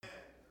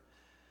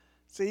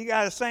So you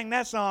got to sing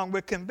that song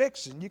with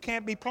conviction. You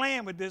can't be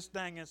playing with this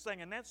thing and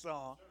singing that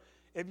song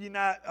if you're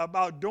not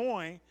about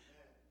doing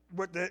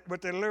what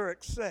the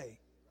lyrics say.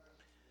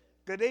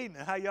 Good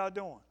evening. How y'all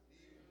doing?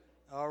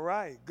 All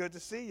right. Good to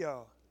see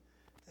y'all.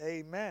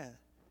 Amen.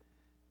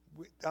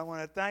 I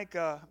want to thank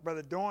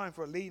Brother Dorn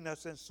for leading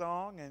us in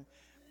song and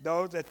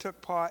those that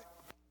took part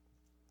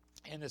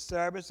in the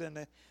service and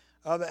the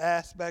other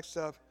aspects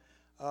of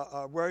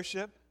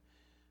worship,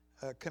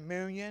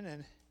 communion,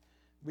 and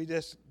we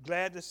just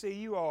glad to see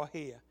you all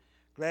here.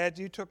 Glad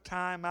you took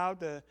time out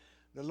the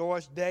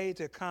Lord's Day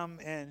to come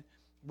and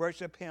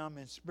worship Him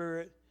in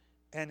spirit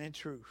and in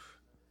truth.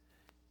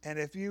 And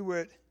if you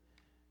would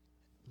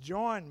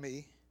join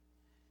me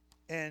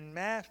in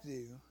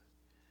Matthew,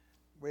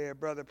 where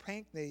Brother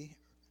Pinckney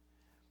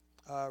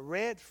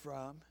read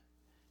from,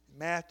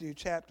 Matthew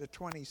chapter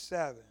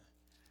 27.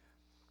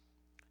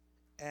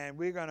 And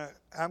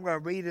I'm going to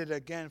read it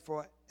again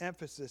for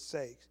emphasis'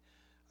 sake.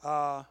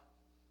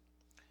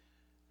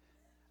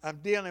 I'm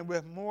dealing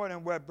with more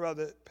than what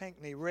Brother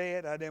Pinckney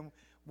read. I didn't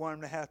want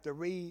him to have to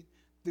read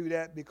through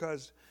that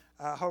because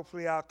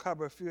hopefully I'll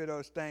cover a few of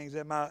those things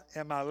in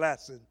my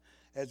lesson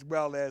as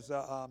well as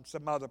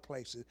some other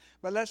places.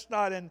 But let's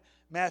start in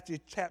Matthew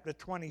chapter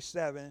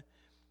 27,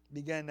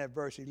 beginning at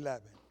verse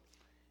 11.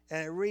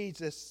 And it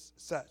reads as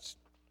such.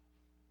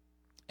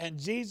 And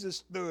Jesus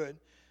stood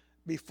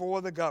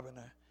before the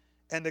governor,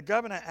 and the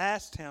governor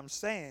asked him,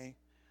 saying,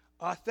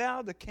 Art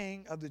thou the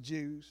king of the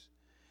Jews?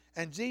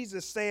 And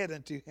Jesus said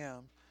unto him,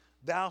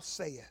 Thou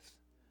sayest.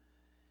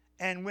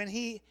 And when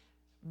he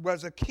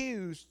was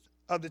accused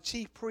of the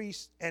chief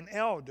priests and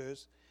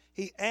elders,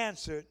 he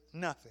answered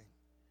nothing.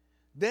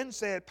 Then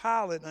said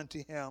Pilate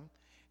unto him,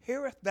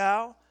 Hearest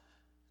thou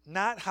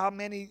not how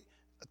many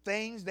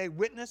things they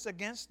witness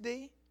against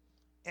thee?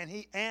 And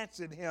he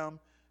answered him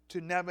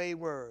to never a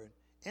word,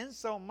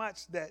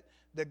 insomuch that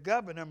the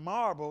governor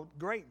marveled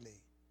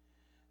greatly.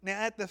 Now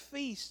at the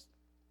feast,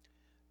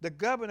 the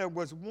governor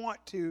was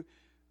wont to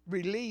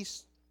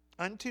release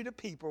unto the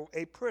people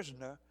a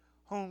prisoner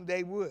whom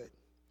they would.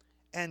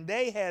 And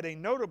they had a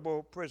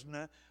notable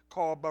prisoner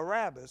called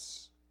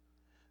Barabbas.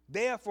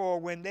 Therefore,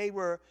 when they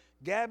were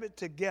gathered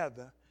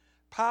together,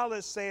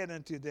 Pilate said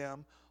unto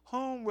them,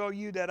 Whom will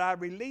you that I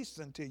release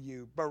unto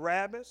you,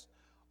 Barabbas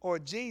or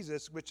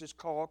Jesus, which is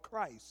called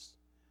Christ?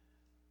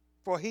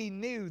 For he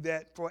knew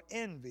that for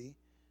envy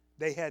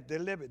they had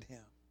delivered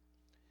him.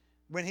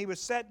 When he was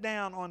set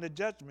down on the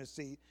judgment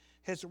seat,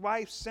 his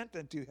wife sent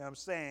unto him,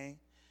 saying,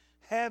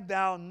 Have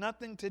thou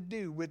nothing to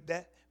do with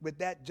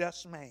that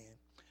just man?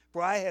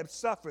 For I have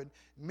suffered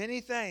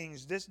many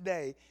things this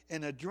day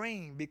in a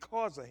dream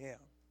because of him.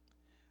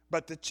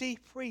 But the chief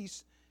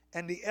priests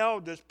and the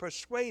elders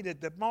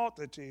persuaded the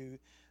multitude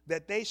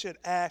that they should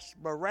ask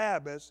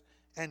Barabbas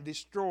and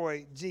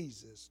destroy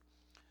Jesus.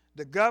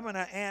 The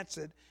governor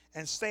answered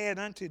and said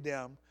unto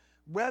them,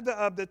 Whether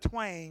of the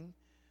twain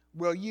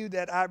will you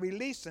that I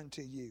release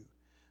unto you?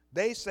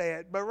 They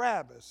said,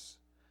 Barabbas.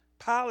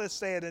 Pilate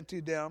said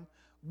unto them,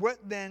 What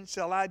then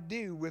shall I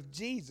do with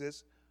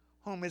Jesus,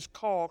 whom is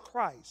called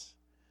Christ?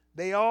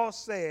 They all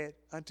said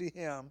unto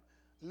him,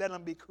 Let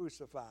him be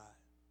crucified.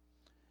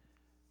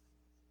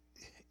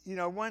 You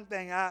know, one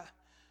thing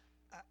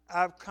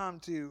I've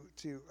come to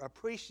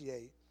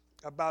appreciate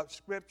about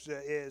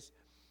Scripture is,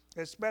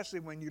 especially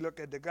when you look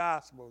at the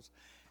Gospels,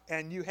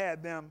 and you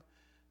have them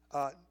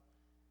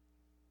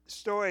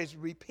stories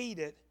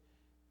repeated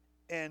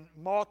in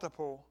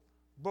multiple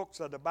books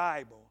of the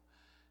Bible.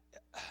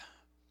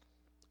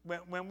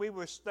 When we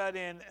were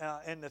studying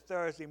in the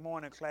Thursday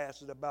morning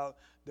classes about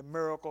the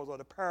miracles or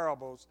the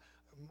parables,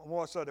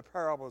 more so the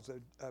parables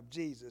of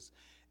Jesus,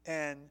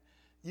 and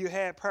you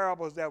had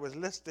parables that was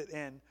listed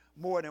in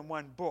more than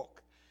one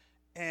book.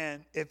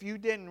 And if you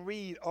didn't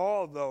read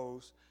all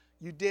those,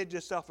 you did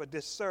yourself a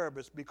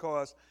disservice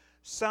because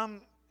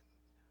some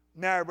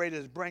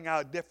narrators bring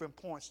out different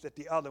points that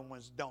the other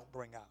ones don't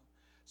bring out.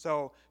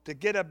 So to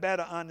get a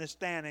better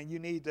understanding, you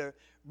need to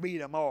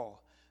read them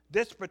all.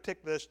 This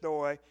particular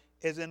story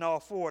is in all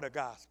four of the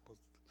Gospels.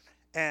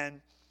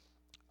 And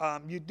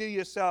you do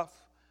yourself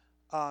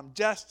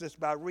justice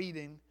by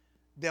reading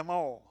them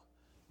all.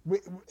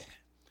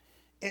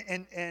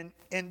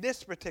 In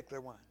this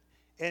particular one,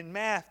 in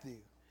Matthew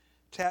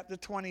chapter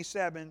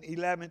 27,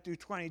 11 through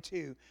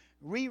 22,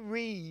 we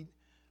read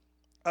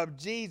of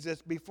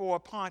Jesus before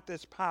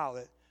Pontius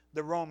Pilate,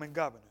 the Roman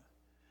governor.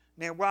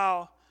 Now,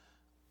 while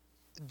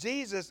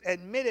Jesus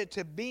admitted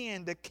to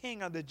being the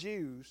king of the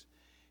Jews,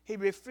 he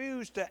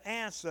refused to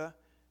answer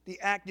the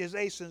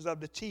accusations of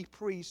the chief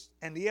priests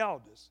and the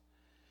elders.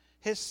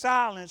 His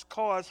silence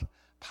caused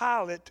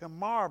Pilate to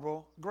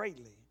marvel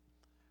greatly.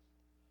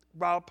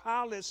 While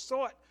Pilate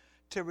sought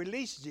to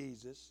release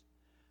Jesus,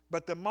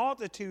 but the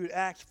multitude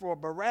asked for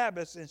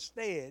Barabbas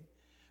instead,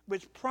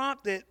 which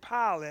prompted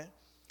Pilate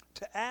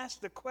to ask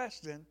the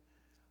question,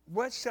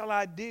 What shall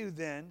I do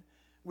then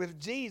with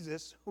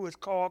Jesus who is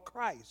called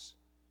Christ?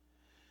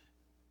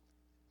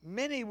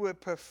 Many would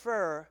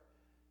prefer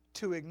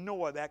to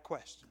ignore that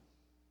question,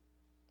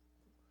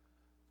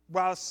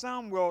 while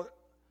some will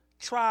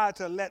try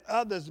to let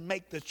others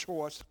make the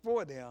choice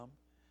for them,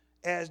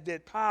 as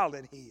did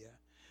Pilate here.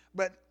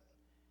 But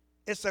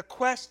it's a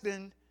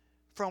question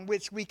from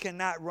which we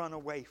cannot run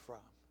away from.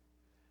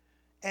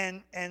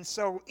 And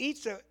so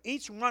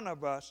each one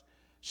of us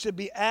should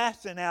be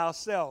asking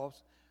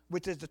ourselves,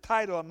 which is the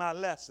title of my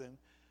lesson,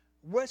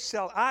 what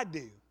shall I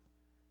do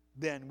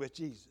then with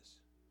Jesus?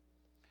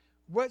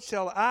 What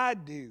shall I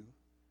do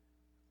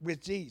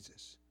with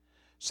Jesus?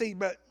 See,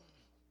 but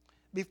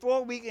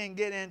before we can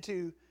get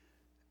into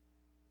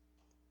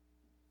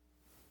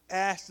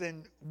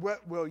asking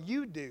what will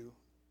you do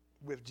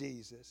with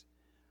Jesus,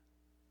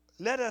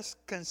 let us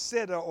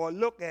consider or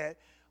look at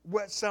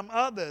what some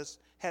others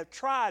have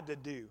tried to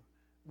do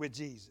with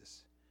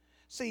Jesus.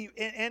 See,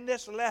 in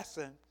this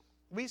lesson,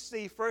 we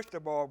see, first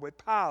of all, with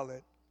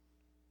Pilate,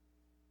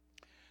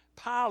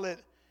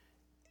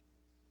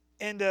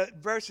 in the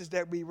verses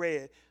that we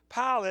read,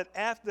 Pilate,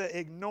 after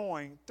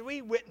ignoring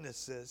 3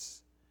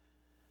 witnesses,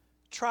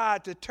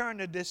 tried to turn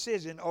the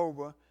decision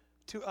over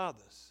to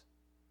others.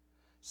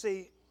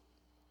 See,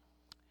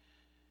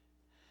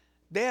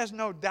 there's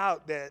no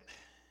doubt that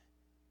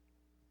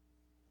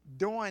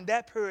during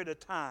that period of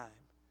time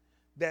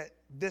that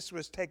this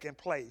was taking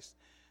place,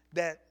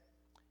 that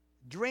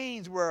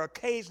dreams were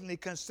occasionally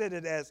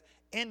considered as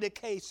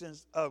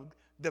indications of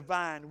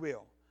divine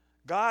will.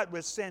 God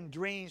would send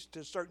dreams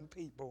to certain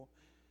people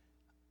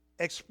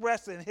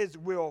expressing his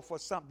will for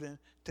something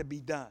to be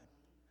done.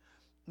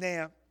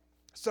 Now,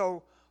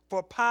 so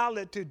for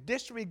Pilate to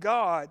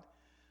disregard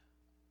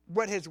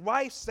what his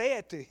wife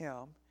said to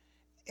him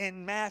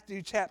in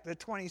Matthew chapter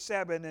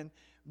 27 and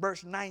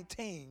verse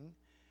 19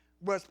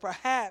 was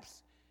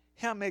perhaps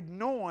him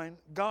ignoring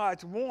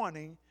God's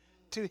warning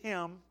to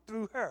him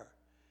through her.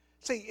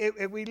 See,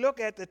 if we look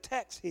at the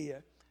text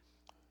here,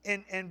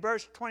 in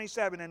verse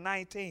 27 and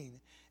 19,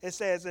 it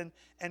says, and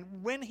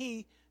when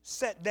he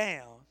sat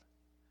down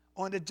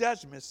on the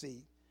judgment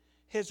seat,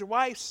 his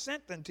wife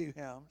sent unto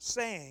him,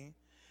 saying,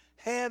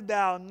 have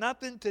thou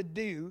nothing to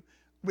do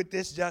with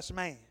this just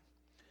man?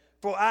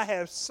 For I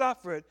have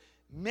suffered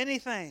many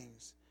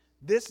things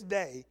this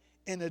day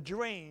in a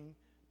dream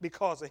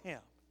because of him.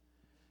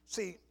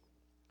 See,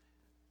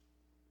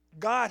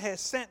 God has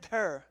sent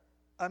her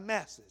a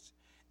message.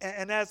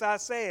 And as I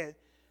said,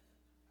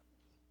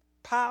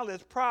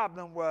 Pilate's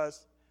problem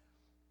was,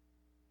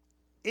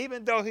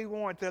 even though he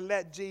wanted to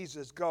let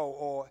Jesus go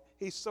or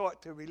he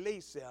sought to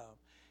release him,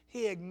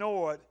 he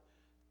ignored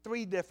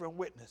 3 different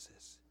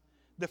witnesses.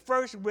 The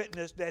first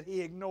witness that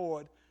he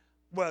ignored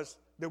was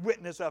the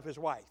witness of his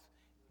wife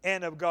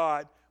and of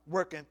God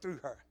working through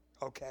her,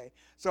 okay?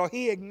 So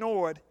he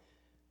ignored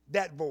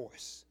that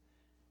voice.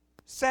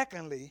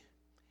 Secondly,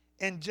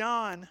 in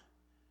John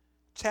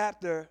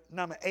chapter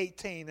number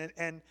 18,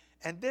 and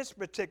this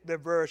particular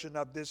version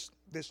of this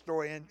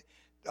story in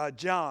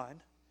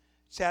John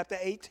chapter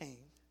 18,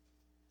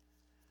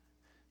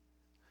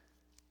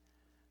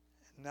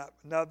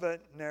 another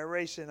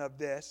narration of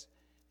this,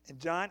 in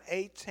John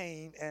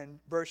 18 and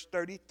verse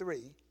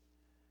 33,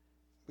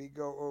 we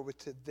go over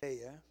to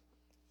there.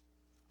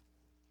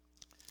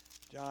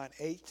 John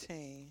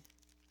 18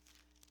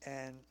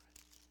 and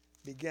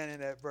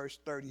beginning at verse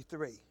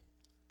 33.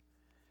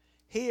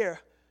 Here,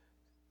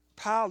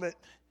 Pilate,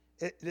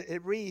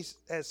 it reads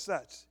as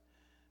such.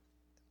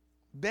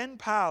 Then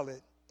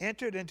Pilate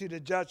entered into the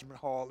judgment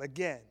hall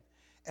again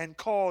and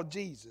called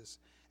Jesus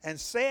and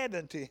said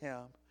unto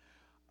him,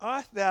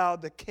 art thou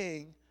the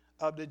king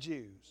of the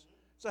Jews?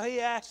 So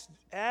he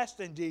asked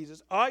in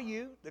Jesus, are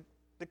you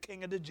the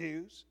king of the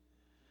Jews?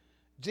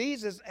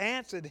 Jesus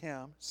answered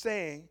him,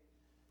 saying,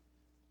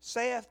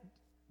 sayest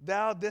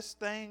thou this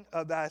thing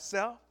of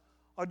thyself,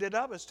 or did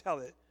others tell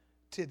it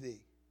to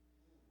thee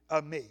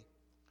of me?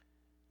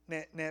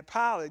 Now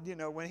Pilate, you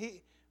know, when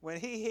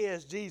he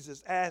hears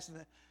Jesus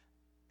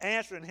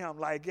answering him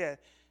like that,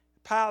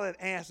 Pilate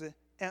answered,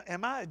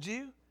 am I a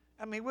Jew?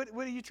 I mean, what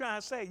are you trying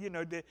to say? You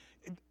know,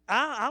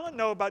 I don't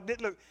know about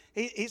this. Look,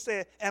 he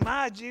said, am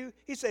I a Jew?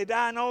 He said,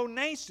 thine own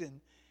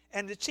nation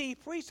and the chief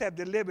priests have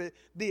delivered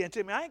thee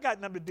unto me. I ain't got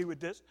nothing to do with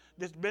this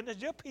business.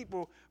 Your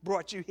people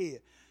brought you here.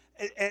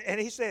 And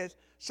he says,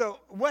 so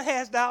what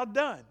hast thou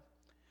done?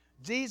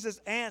 Jesus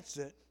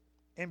answered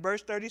in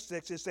verse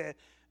 36, it said,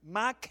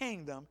 my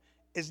kingdom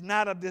is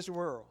not of this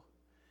world.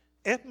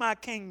 If my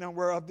kingdom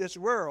were of this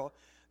world,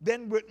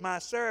 then would my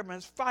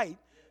servants fight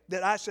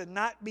that I should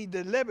not be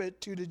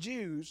delivered to the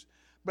Jews,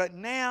 but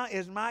now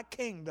is my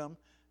kingdom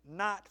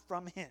not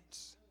from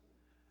hence.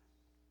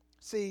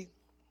 See,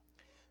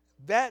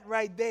 that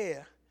right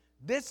there,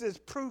 this is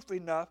proof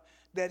enough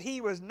that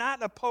he was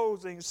not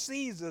opposing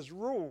Caesar's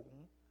rule,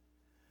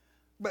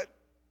 but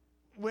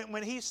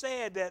when he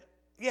said that,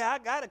 yeah, I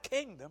got a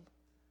kingdom,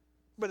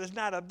 but it's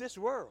not of this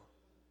world.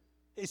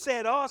 He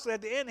said also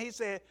at the end, he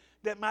said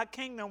that my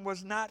kingdom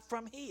was not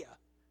from here.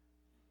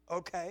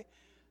 Okay?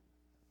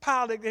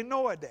 Pilate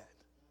ignored that.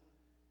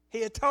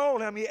 He had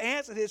told him, he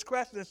answered his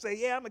question and said,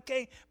 yeah, I'm a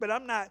king, but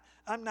I'm not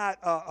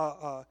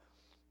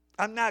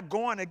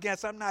going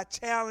against, I'm not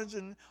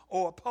challenging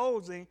or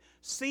opposing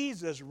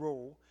Caesar's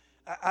rule.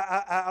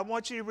 I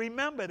want you to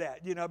remember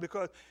that,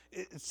 because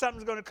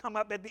something's going to come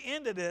up at the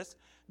end of this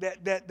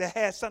that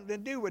has something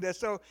to do with it.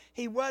 So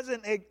he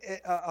wasn't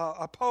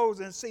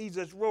opposing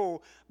Caesar's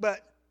rule,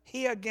 but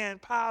he again,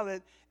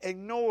 Pilate,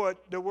 ignored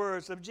the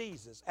words of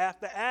Jesus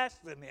after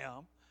asking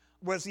him,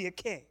 was he a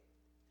king?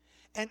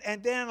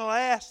 And then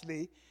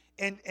lastly,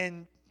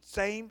 in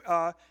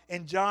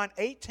John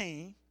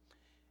 18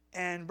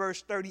 and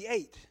verse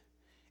 38,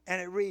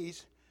 and it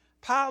reads,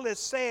 Pilate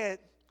said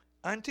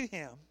unto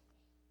him,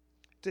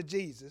 to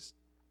Jesus,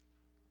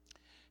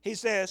 he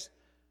says,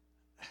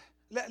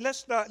 let's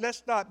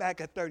start back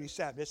at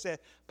 37. It says,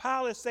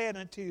 Pilate said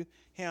unto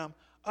him,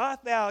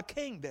 art thou a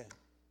king then?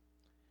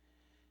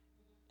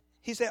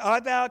 He said,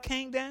 art thou a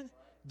king then?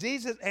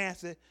 Jesus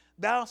answered,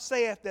 thou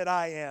sayest that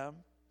I am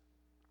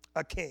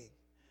a king.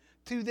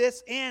 To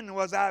this end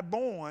was I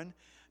born,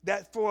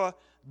 that for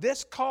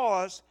this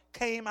cause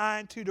came I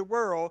into the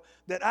world,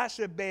 that I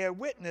should bear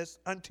witness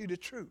unto the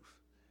truth.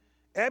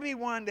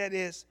 Everyone that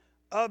is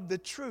of the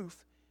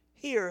truth,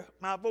 hear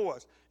my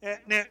voice.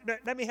 Now,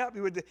 let me help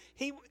you with this.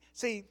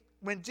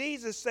 When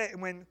Jesus said,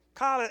 when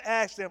Pilate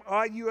asked him,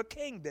 are you a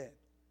king then?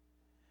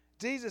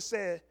 Jesus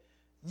said,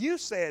 you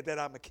said that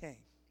I'm a king.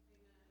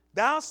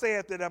 Thou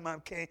sayest that I'm a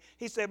king.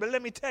 He said, but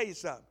let me tell you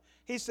something.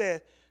 He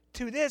said,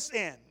 to this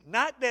end,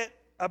 not that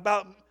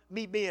about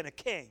me being a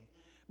king,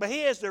 but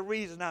here's the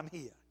reason I'm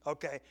here,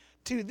 okay?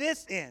 To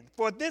this end,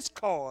 for this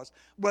cause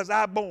was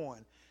I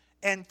born,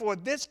 and for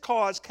this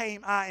cause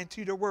came I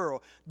into the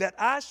world, that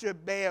I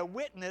should bear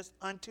witness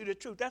unto the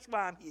truth. That's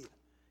why I'm here.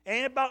 It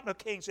ain't about no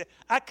kingship.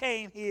 I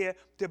came here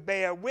to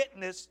bear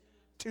witness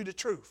to the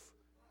truth,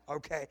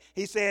 okay?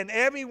 He said, and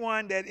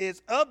everyone that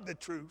is of the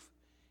truth,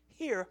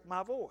 hear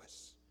my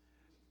voice.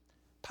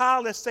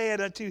 Pilate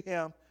said unto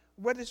him,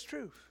 what is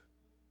truth?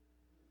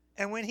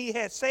 And when he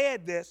had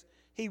said this,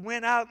 he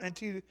went out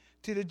unto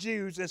the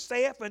Jews and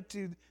saith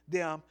unto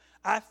them,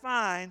 I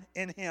find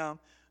in him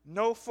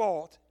no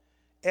fault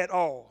at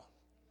all.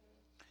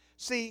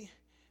 See,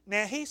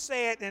 now he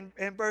said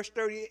in verse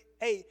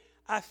 38,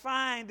 I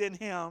find in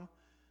him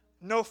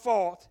no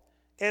fault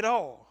at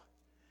all.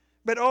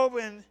 But over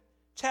in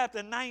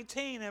chapter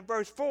 19 and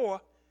verse 4,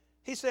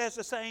 he says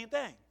the same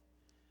thing.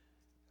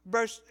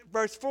 Verse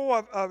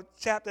 4 of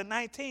chapter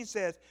 19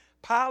 says,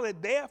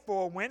 Pilate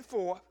therefore went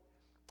forth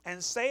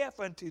and saith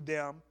unto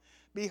them,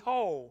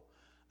 behold,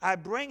 I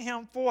bring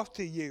him forth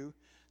to you,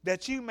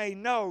 that you may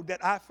know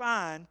that I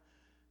find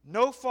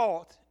no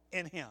fault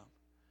in him.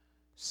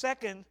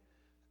 Second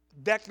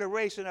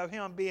declaration of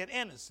him being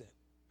innocent,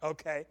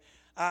 okay?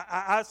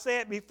 I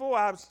said before,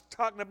 I was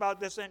talking about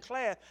this in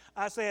class,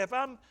 I said if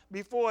I'm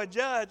before a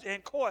judge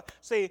in court,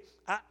 see,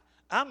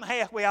 I'm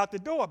halfway out the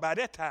door by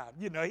that time.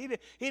 He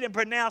didn't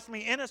pronounce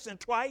me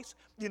innocent twice.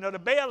 The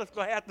bailiff's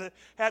going to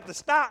have to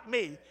stop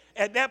me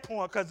at that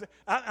point because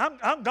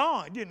I'm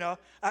gone.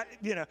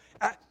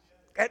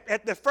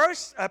 At the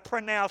first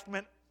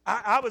pronouncement,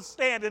 I was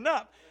standing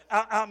up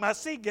out my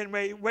seat getting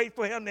ready, wait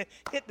for him to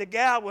hit the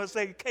gavel and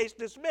say, case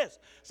dismissed.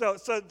 So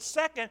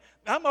second,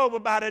 I'm over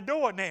by the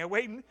door now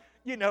waiting,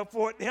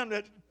 for him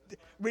to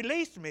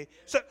release me.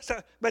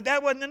 But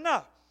that wasn't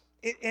enough.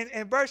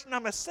 In verse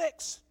number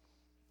 6,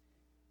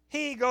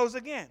 he goes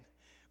again.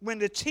 When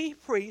the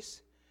chief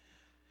priests,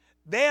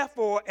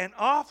 therefore, an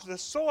officer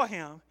saw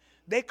him,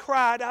 they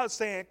cried out,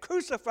 saying,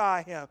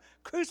 crucify him,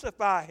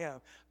 crucify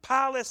him.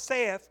 Pilate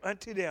saith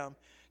unto them,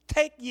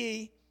 take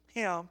ye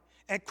him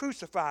and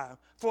crucify him,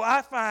 for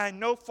I find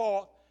no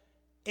fault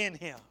in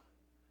him.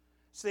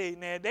 See,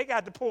 now, they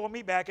got to pull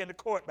me back in the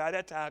court by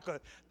that time, because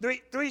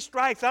three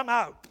strikes, I'm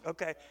out,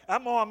 okay?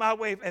 I'm on my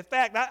way. In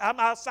fact, I'm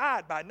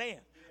outside by now,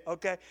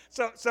 okay?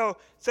 So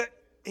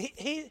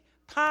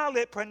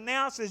Pilate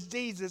pronounces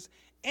Jesus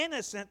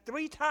innocent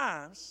 3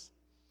 times.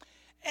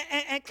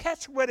 And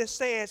catch what it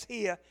says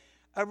here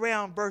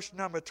around verse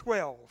number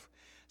 12.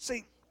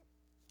 See,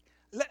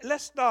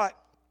 let's start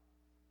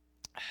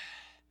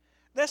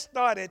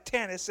at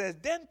 10. It says,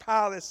 then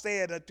Pilate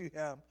said unto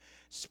him,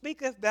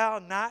 speakest thou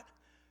not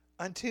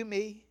unto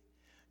me?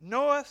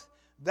 Knowest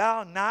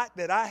thou not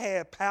that I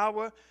have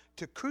power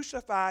to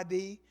crucify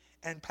thee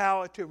and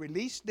power to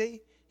release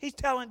thee? He's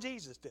telling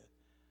Jesus this.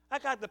 I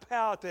got the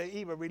power to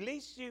either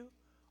release you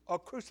or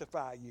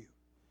crucify you.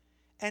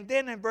 And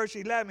then in verse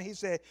 11, he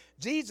said,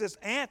 Jesus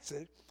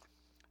answered,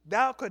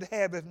 thou could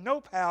have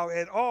no power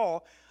at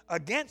all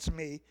against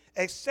me,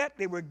 except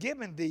it were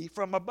given thee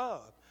from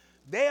above.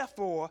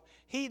 Therefore,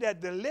 he that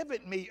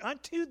delivered me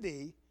unto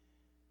thee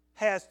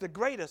has the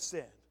greater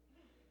sin.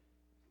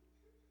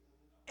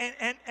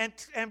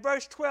 And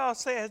verse 12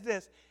 says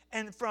this,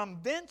 and from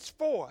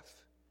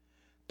thenceforth,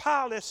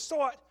 Pilate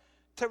sought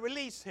to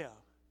release him.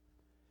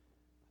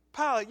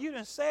 Pilate, you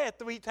done said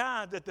 3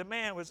 times that the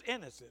man was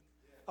innocent.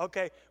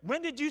 Okay,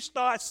 when did you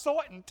start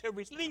sorting to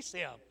release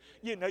him?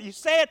 You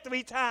said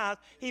 3 times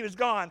he was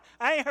gone.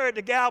 I ain't heard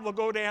the gavel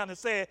go down and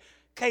say,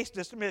 case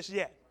dismissed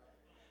yet.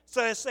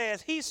 So it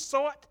says he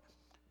sought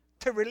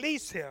to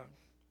release him.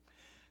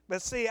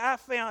 But see, I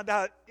found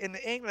out in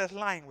the English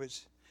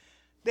language,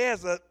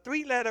 there's a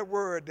 3-letter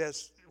word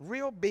that's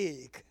real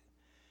big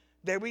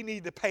that we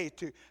need to pay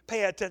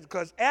attention.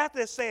 Because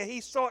after it said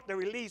he sought to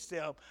release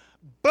him,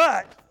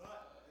 but,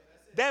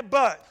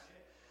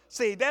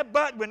 see, that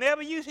but,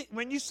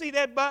 when you see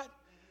that but,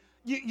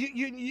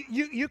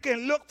 you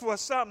can look for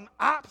something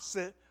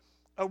opposite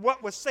of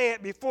what was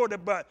said before the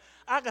but.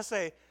 I can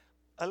say,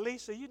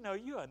 Elisa, you know,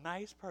 you're a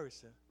nice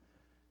person,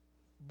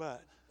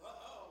 but,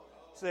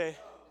 say,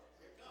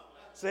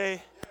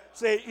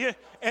 yeah,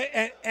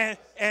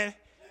 and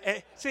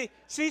see,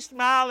 she's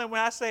smiling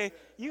when I say,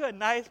 you're a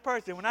nice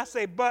person. When I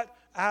say but,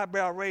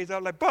 eyebrow raised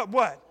up like, but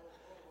what?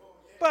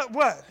 But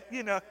what?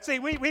 You know, see,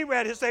 we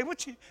ready to say,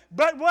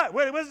 but what?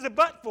 What is the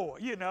but for?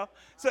 You know?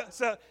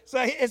 So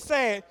it's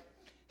saying,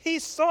 he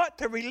sought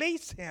to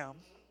release him.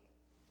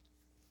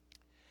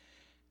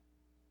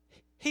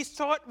 He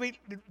sought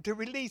to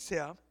release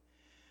him,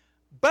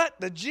 but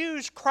the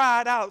Jews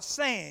cried out,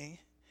 saying,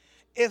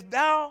 if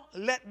thou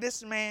let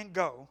this man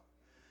go,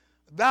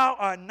 thou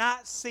art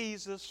not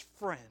Caesar's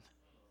friend.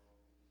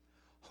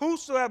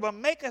 Whosoever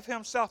maketh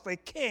himself a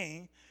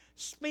king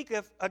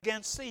speaketh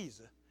against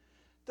Caesar.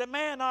 The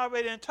man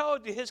already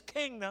told you his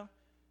kingdom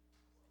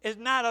is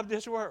not of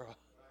this world.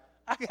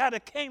 I got a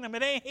kingdom,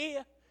 it ain't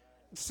here.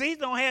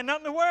 Caesar don't have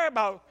nothing to worry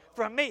about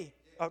from me.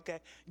 Okay.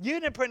 You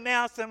didn't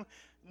pronounce him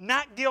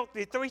not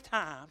guilty 3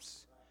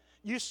 times.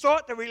 You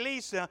sought to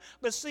release him.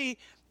 But see,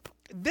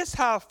 this is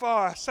how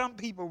far some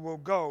people will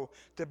go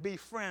to be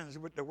friends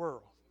with the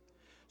world.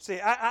 See,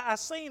 I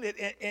seen it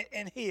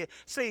in here.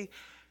 See,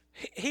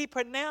 he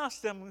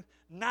pronounced him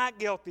not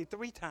guilty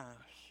 3 times.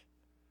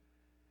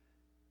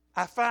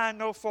 I find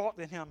no fault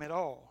in him at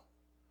all.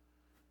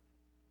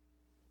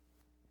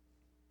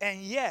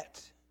 And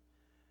yet,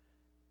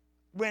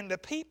 when the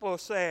people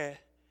said,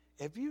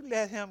 if you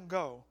let him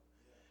go,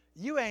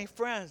 you ain't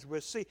friends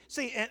with Caesar.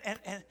 See,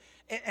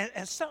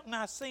 and something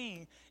I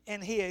seen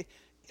in here,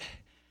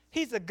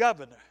 he's a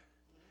governor.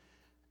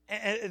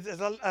 And there's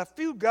a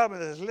few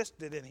governors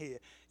listed in here.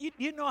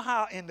 You know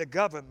how in the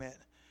government,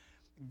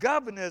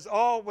 governors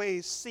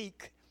always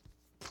seek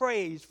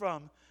praise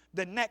from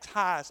the next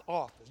highest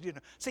office. You know,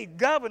 see,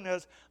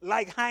 governors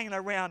like hanging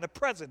around the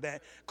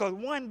president because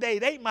one day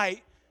they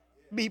might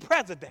be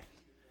president.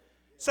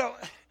 So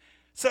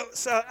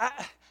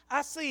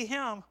I see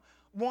him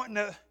wanting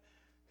to.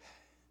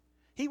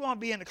 He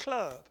want to be in the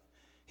club.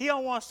 He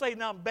don't want to say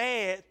nothing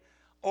bad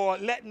or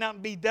let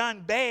nothing be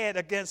done bad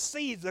against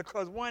Caesar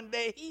because one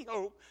day he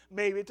hoped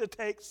maybe to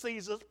take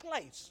Caesar's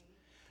place.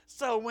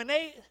 So when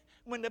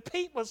the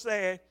people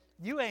said,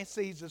 you ain't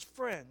Caesar's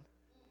friend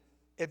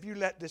if you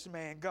let this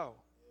man go.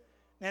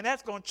 Now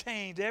that's going to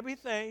change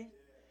everything.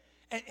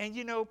 And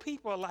you know,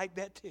 people are like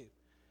that too.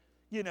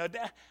 You know,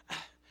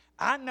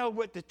 I know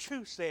what the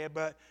truth said,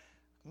 but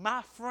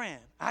my friend,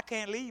 I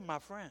can't leave my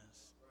friends.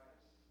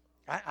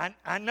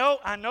 I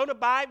know the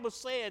Bible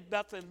said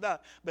thus and thus,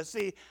 but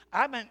see,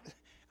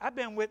 I've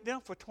been with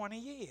them for 20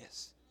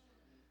 years.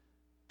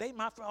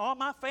 All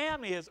my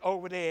family is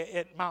over there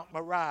at Mount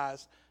Moriah,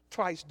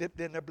 twice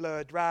dipped in the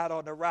blood, dried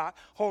on the rock,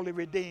 wholly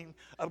redeemed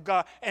of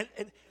God. And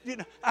you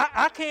know,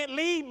 I can't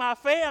leave my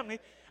family.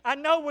 I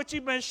know what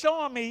you've been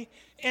showing me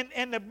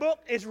in the book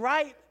is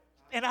right,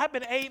 and I've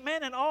been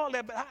amen and all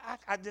that, but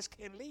I just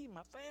can't leave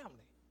my family.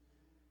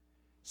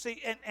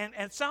 See,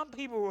 and some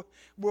people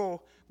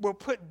will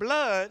put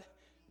blood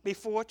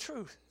before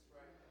truth.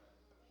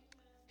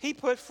 He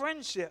put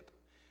friendship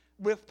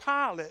with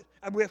Pilate,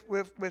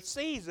 with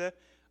Caesar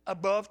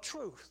above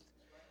truth.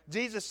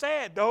 Jesus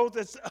said, those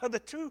that are the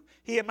truth,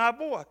 hear my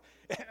voice.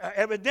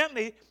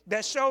 Evidently,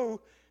 that showed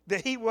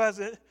that he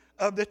wasn't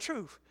of the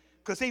truth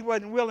because he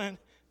wasn't willing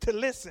to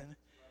listen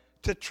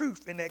to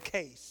truth in that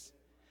case.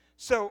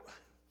 So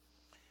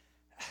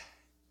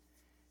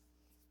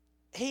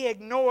he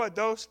ignored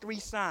those 3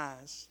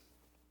 signs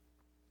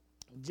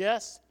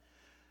just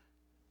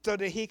so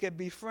that he could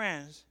be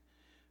friends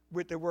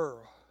with the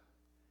world.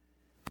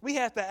 We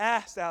have to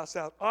ask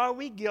ourselves, are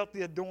we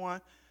guilty of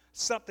doing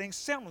something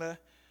similar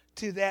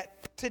to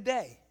that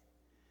today?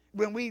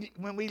 When we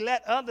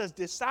let others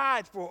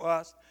decide for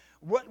us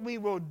what we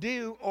will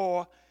do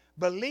or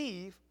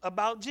believe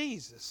about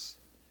Jesus.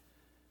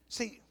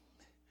 See,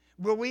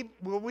 will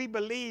we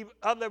believe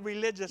other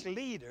religious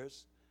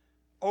leaders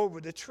over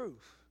the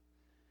truth?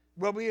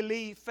 Will we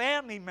leave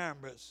family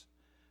members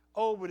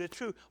over the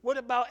truth? What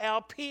about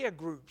our peer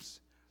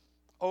groups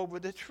over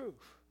the truth?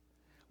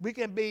 We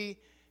can be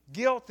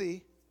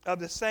guilty of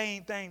the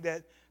same thing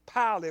that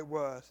Pilate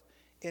was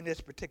in this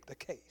particular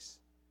case.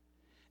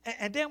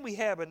 And then we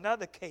have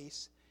another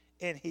case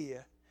in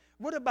here.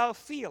 What about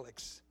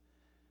Felix,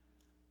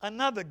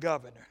 another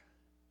governor?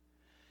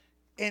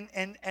 In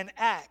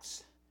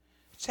Acts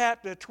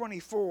chapter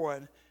 24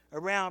 and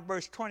around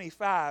verse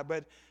 25.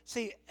 But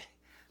see,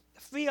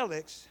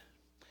 Felix,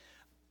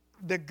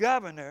 the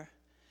governor,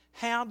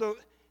 handled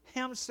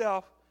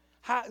himself.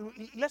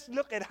 Let's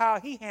look at how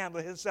he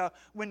handled himself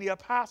when the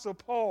Apostle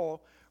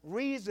Paul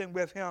reasoned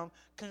with him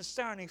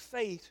concerning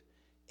faith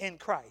in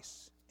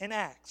Christ in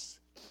Acts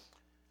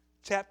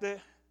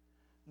chapter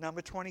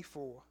number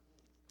 24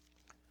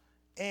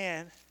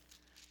 and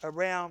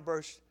around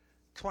verse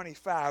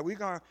 25. We're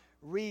going to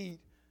read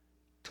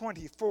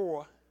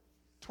 24,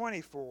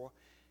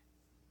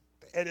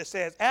 and it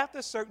says,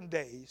 after certain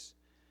days,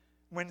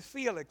 when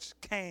Felix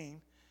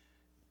came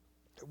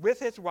with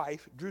his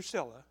wife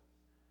Drusilla,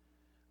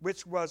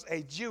 which was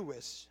a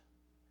Jewess,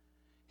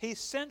 he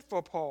sent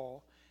for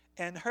Paul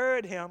and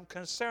heard him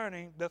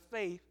concerning the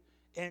faith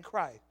in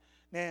Christ.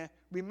 Now,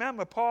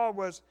 remember, Paul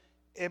was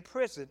in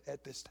prison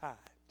at this time,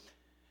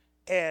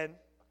 and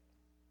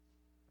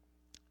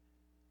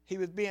he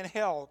was being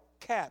held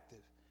captive.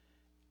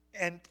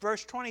 And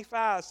verse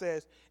 25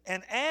 says,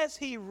 and as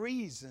he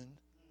reasoned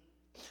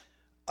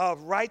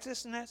of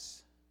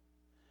righteousness,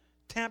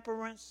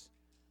 temperance,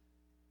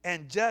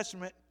 and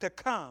judgment to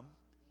come,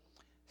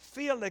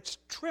 Felix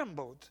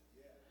trembled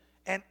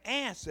and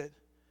answered,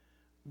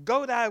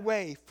 go thy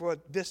way for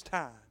this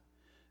time.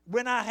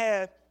 When I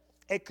have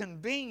a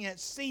convenient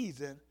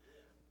season,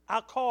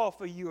 I'll call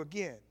for you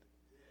again.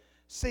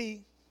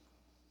 See,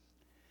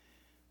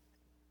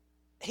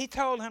 he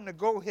told him to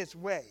go his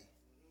way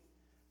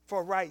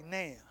for right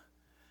now.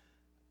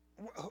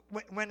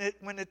 When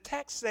the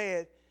text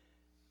said,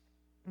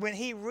 when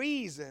he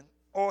reasoned,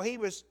 or he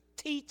was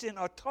teaching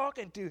or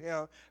talking to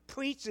him,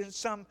 preaching,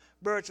 some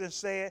versions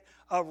said,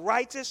 of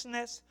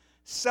righteousness,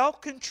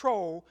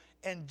 self-control,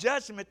 and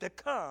judgment to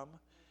come,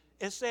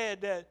 it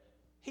said that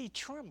he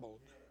trembled.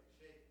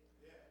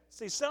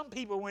 See, some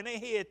people, when they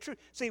hear truth,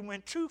 see,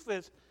 when truth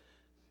is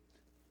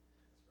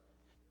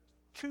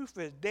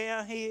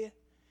down here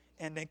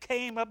and then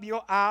came up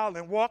your aisle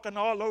and walking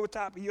all over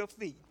top of your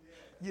feet,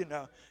 you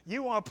know,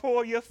 you want to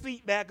pull your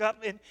feet back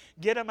up and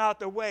get them out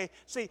the way.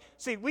 See,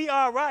 we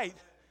all right,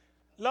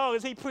 long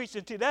as he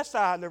preaching to that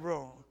side of the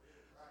room.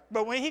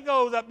 But when he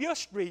goes up your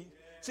street,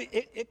 see,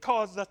 it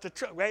causes us to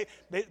trouble, right?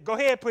 Go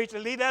ahead, preacher,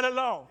 leave that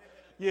alone.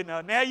 You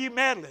know, now you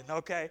meddling,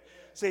 okay?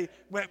 See,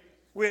 when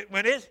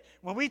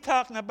we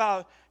talking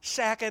about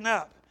shacking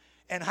up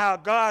and how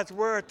God's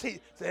word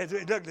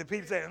look, the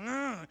people say,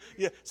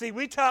 yeah. See,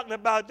 we talking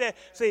about that.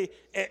 See,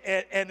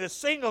 and the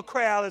single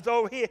crowd is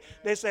over here.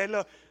 They say,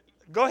 look,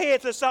 go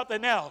ahead to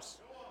something else.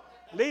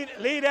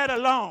 Leave that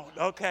alone,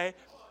 okay?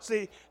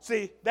 See,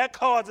 that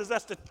causes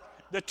us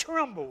to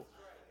tremble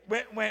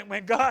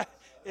when God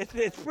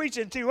is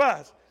preaching to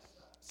us.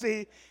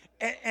 See,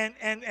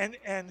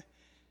 and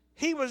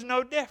he was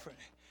no different.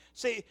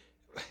 See,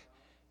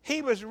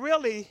 he was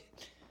really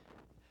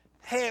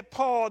had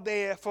Paul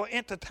there for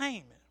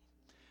entertainment.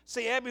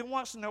 See, every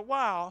once in a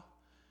while,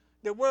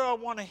 the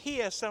world want to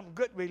hear some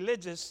good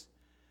religious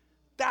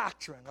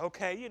doctrine,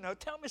 okay? You know,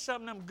 tell me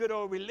some of them good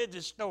old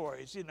religious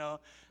stories, you know.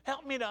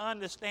 Help me to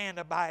understand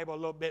the Bible a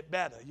little bit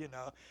better, you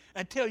know,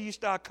 until you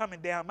start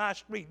coming down my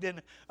street.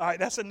 Then, all right,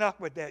 that's enough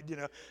with that, you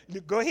know. You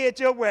go ahead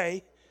your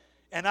way,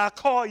 and I'll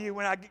call you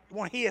when I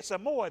want to hear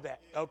some more of that,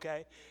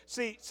 okay?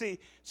 See,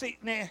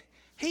 now,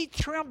 he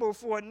trembled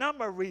for a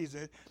number of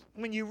reasons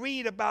when you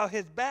read about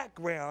his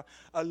background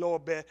a little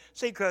bit.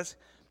 See, because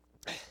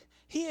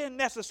he didn't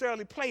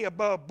necessarily play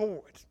above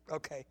board,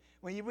 okay?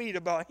 When you read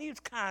about him, he was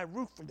kind of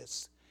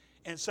ruthless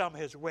in some of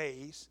his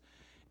ways.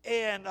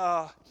 And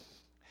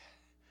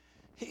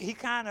he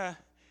kind of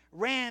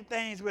ran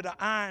things with an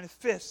iron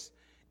fist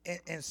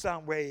in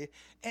some way.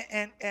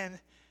 And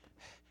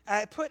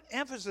I put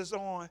emphasis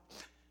on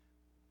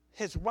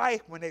his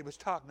wife when they was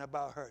talking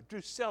about her,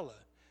 Drusilla.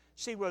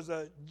 She was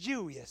a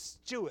Jewess.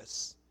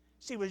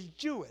 She was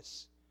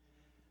Jewish,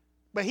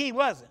 but he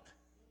wasn't.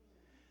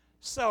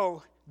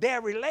 So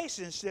their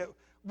relationship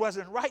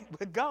wasn't right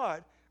with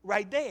God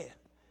right there,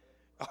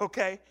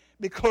 okay?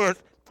 Because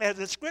as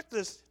the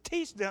scriptures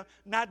teach them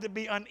not to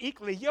be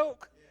unequally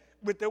yoked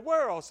with the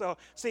world. So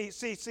see,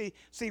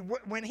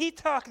 when he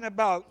talking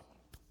about,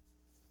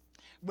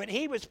 when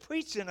he was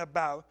preaching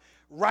about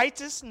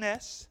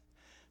righteousness,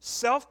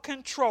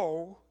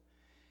 self-control,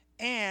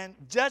 and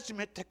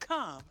judgment to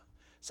come,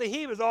 see,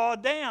 he was all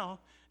down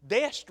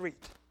their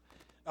street,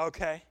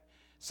 okay?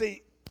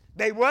 See,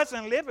 they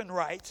wasn't living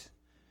right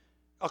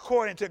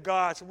according to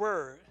God's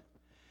word.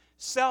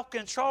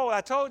 Self-control,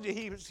 I told you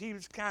he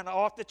was kind of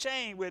off the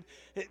chain with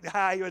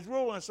how he was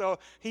ruling, so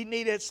he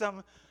needed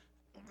some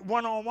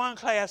one-on-one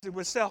classes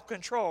with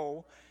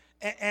self-control.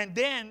 And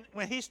then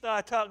when he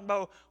started talking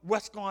about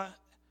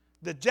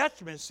the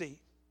judgment seat,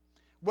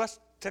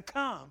 what's to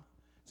come,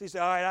 so he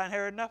said, all right, I ain't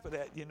heard enough of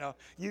that, you know.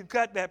 You can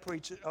cut that,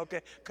 preacher,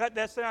 okay? Cut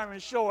that sermon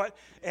short,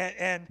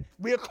 and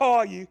we'll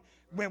call you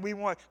when we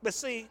want. But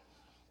see,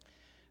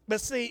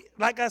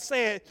 like I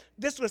said,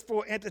 this was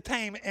for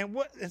entertainment.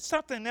 And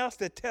something else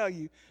to tell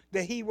you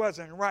that he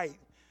wasn't right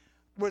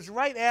was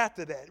right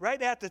after that,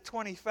 right after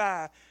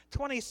 25.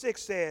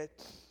 26 said,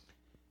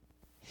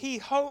 he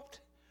hoped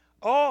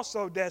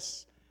also that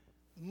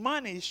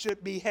money should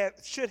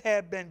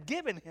have been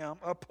given him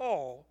of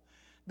Paul,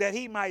 that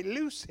he might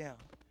loose him.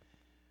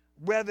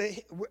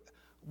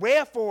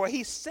 Wherefore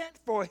he sent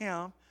for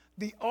him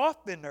the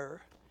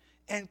oftener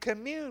and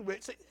communed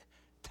with. See,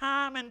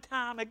 time and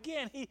time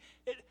again,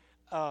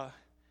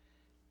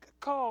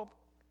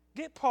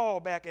 get Paul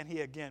back in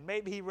here again.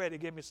 Maybe he's ready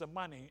to give me some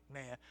money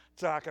now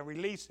so I can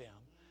release him.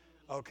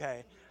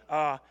 Okay.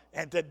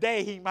 And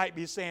today he might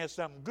be saying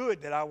something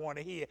good that I want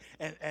to hear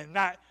and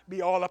not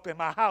be all up in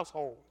my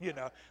household,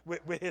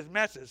 with his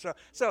message.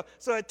 So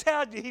it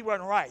tells you he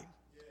wasn't right.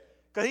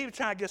 Because he was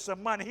trying to get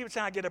some money. He was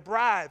trying to get a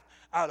bribe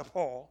out of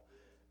Paul,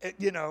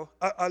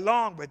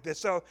 along with this.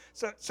 So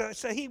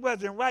he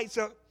wasn't right.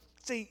 So,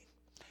 see,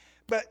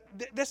 but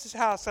this is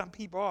how some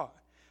people are.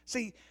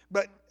 See,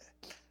 but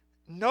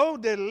no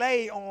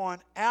delay on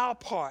our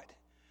part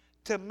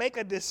to make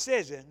a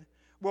decision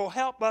will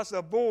help us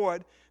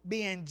avoid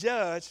being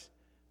judged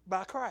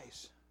by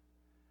Christ.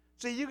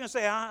 See, you can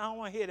say, I don't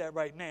want to hear that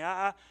right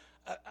now.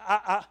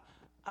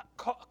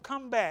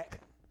 Come back.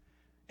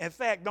 In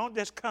fact, don't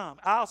just come.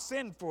 I'll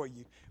send for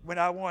you when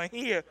I want to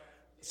hear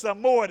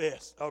some more of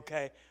this,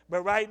 okay?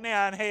 But right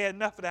now, I ain't had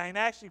enough of that. I ain't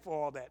asked you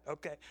for all that,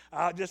 okay?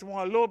 I just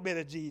want a little bit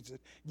of Jesus.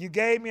 You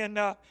gave me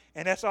enough,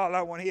 and that's all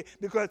I want to hear.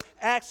 Because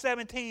Acts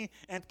 17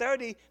 and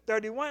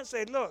 31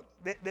 say, look,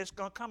 there's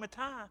going to come a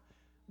time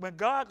when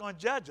God's going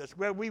to judge us,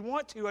 whether we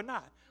want to or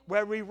not,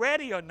 whether we're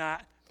ready or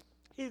not,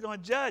 he's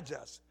going to judge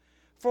us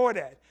for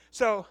that.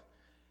 So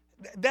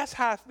that's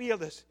how I feel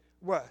this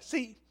was.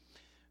 See,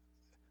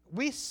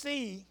 we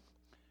see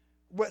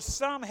what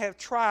some have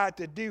tried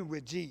to do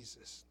with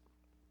Jesus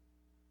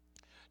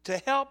to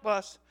help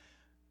us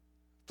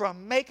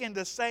from making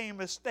the same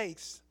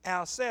mistakes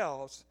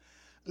ourselves.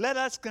 Let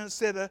us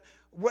consider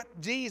what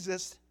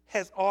Jesus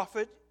has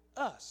offered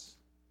us.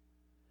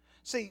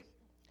 See,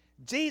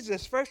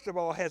 Jesus, first of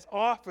all, has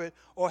offered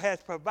or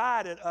has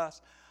provided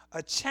us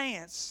a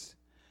chance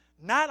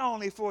not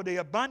only for the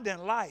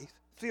abundant life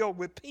filled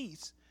with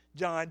peace,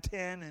 John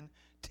 10 and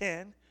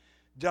 10,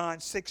 John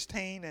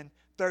 16 and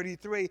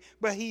 33,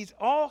 but he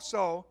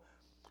also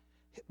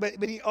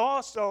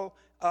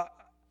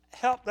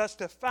helped us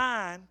to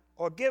find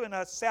or given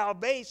us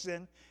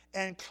salvation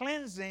and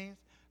cleansing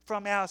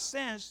from our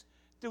sins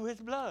through his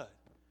blood,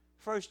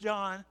 1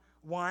 John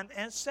 1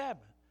 and 7.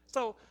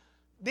 So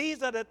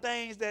these are the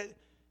things that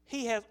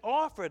he has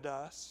offered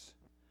us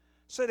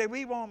so that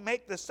we won't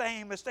make the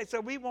same mistake, so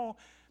we won't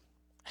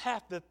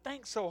have to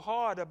think so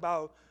hard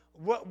about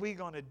what we're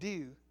going to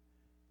do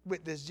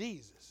with this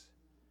Jesus.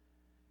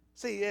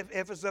 See,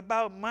 if it's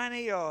about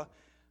money or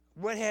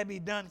what have he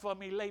done for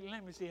me lately,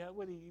 let me see,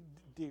 what did he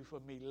do for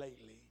me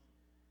lately?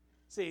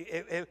 See,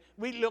 if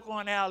we look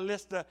on our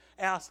list,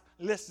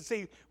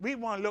 see, we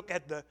want to look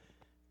at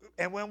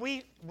and when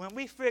we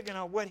figure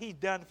on what he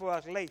done for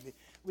us lately,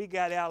 we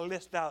got our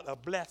list out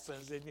of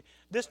blessings. And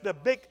this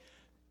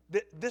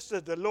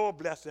is the Lord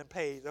blessing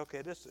page.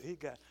 Okay, he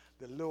got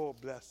the Lord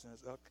blessings.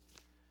 Okay.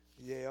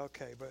 Yeah,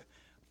 okay, but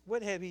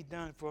what have he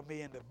done for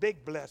me in the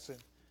big blessing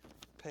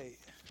page?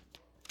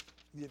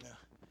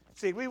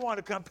 See, we want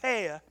to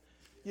compare.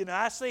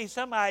 I see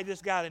somebody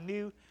just got a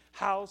new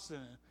house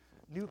and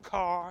a new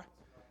car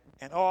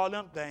and all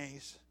them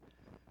things.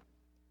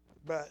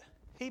 But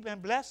he been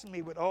blessing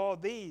me with all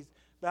these,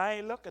 but I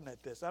ain't looking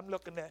at this.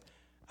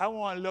 I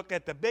want to look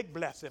at the big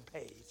blessing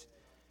page,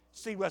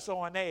 see what's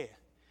on there.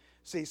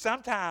 See,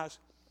 sometimes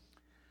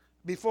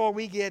before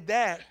we get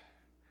that,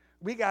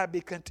 we got to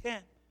be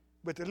content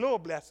with the little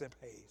blessing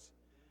page.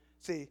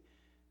 See,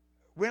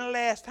 when the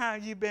last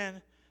time you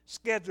been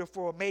scheduled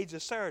for a major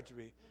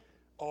surgery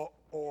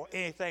or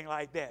anything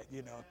like that,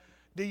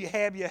 Do you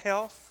have your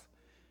health?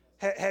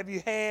 Have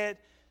you had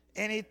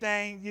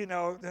anything,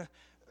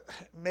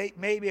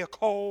 maybe a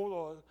cold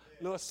or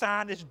a little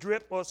sinus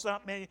drip or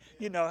something,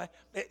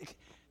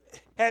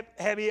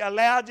 Have he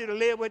allowed you to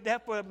live with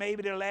that for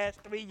maybe the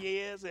last 3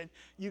 years and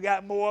you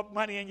got more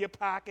money in your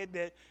pocket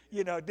that,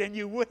 than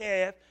you would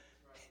have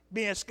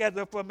being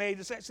scheduled for a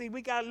major surgery? See,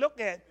 we got to look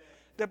at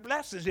the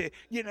blessings here.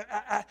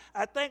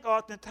 I think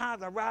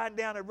oftentimes I'm riding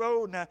down the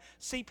road and I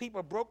see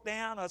people broke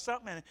down or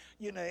something,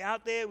 and,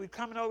 out there, we're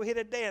coming over here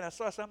today and I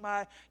saw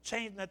somebody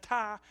changing a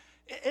tire.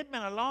 It's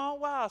been a long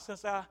while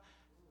since I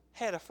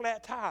had a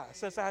flat tire,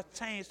 since I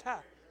changed tire.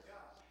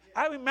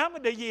 I remember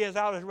the years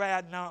I was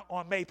riding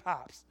on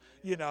Maypops.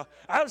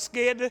 I was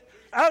scared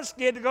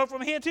to go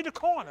from here to the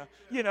corner,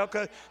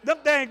 because them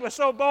things were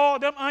so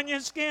bald, them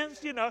onion skins,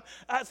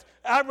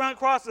 I run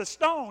across a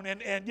stone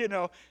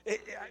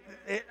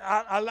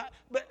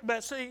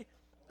but see,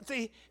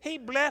 he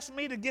blessed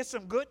me to get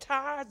some good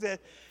tires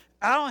that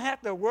I don't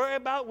have to worry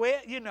about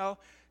where, I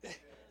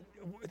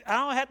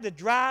don't have to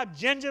drive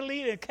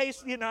gingerly in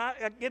case,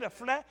 I get a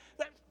flat.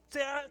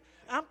 See,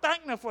 I'm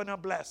thankful for them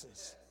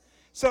blessings.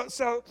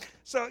 So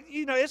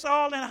it's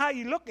all in how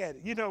you look at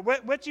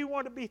it. What you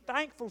want to be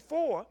thankful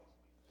for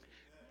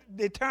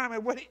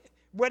determine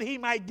what he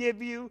might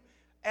give you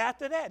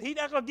after that. He's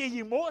not going to give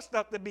you more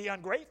stuff to be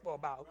ungrateful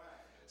about.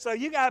 So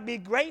you got to be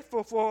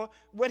grateful for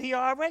what he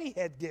already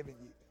had given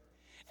you.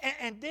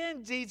 And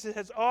then Jesus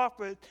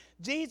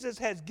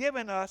has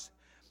given us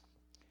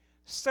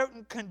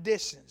certain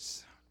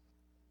conditions.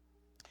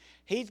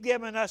 He's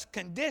given us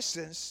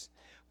conditions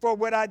for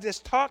what I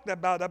just talked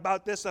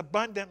about this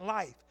abundant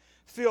life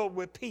filled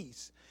with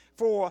peace,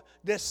 for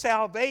this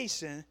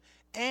salvation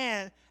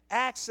and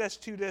access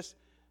to this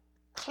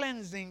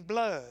cleansing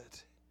blood.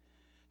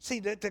 See,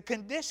 the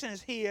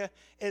conditions here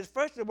is,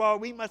 first of all,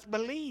 we must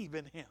believe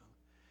in him.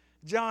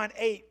 John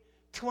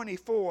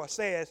 8:24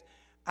 says,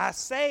 I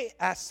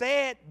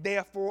said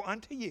therefore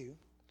unto you,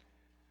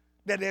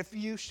 that if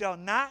you shall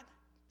not,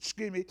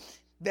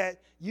 that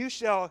you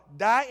shall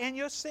die in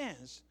your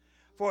sins.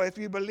 For if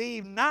you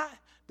believe not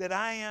that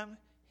I am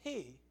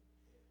he,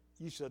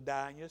 you shall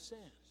die in your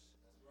sins.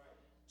 Right.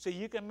 So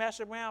you can mess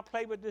around,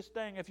 play with this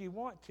thing if you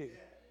want to.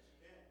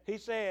 He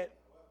said,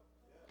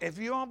 if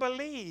you don't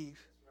believe,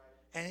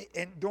 and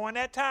during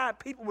that time,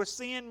 people were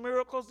seeing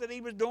miracles that he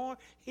was doing,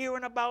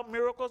 hearing about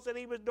miracles that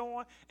he was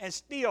doing, and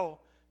still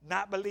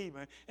not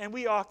believing. And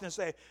we often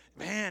say,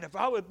 man, if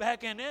I was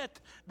back in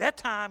that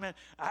time and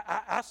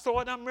I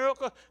saw them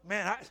miracles,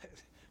 man,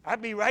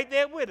 I'd be right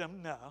there with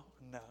them. No.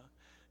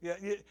 Yeah,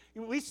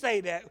 we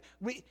say that.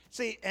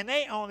 And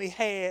they only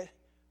had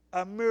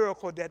a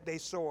miracle that they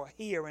saw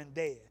here and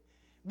there.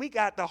 We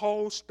got the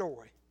whole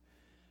story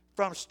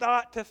from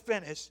start to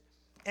finish,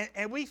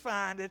 and we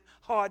find it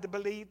hard to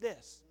believe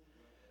this.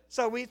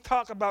 So we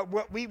talk about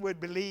what we would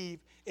believe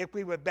if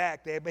we were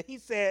back there. But he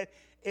said,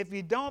 if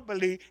you don't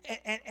believe,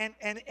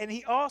 and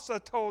he also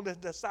told his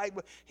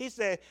disciples, he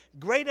said,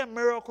 greater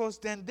miracles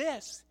than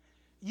this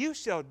you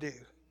shall do.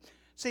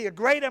 See, a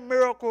greater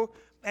miracle,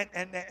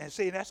 and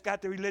see, that's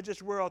got the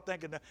religious world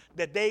thinking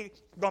that they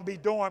going to be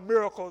doing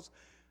miracles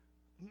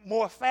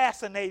more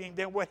fascinating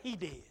than what he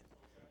did.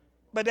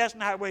 But that's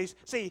not what he's,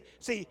 see,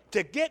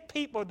 to get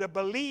people to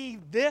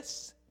believe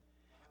this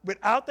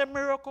without the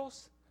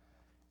miracles,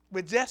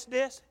 with just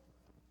this,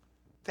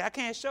 I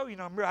can't show you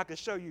no miracle. I can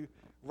show you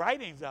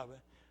writings of it.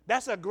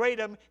 That's a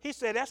greater, he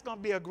said that's going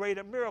to be a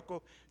greater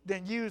miracle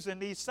than using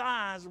these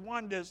signs,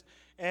 wonders,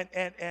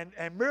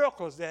 and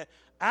miracles that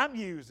I'm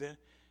using.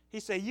 He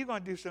said, you're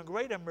going to do some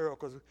greater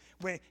miracles.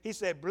 When he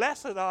said,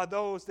 blessed are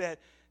those that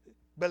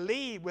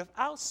believe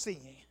without seeing.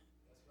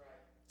 That's right.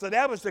 So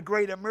that was the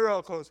greater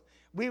miracles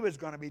we was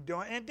going to be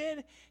doing. And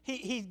then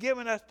he's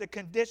given us the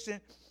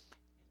condition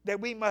that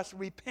we must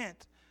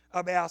repent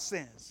of our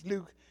sins.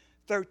 Luke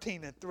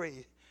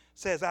 13:3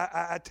 says,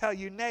 I tell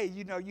you, nay,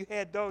 you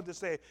had those that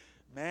say,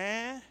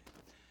 man,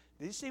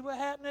 did you see what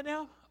happened to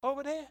them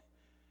over there?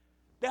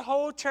 That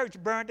whole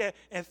church burned there.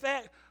 In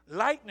fact,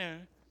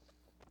 lightning,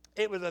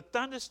 it was a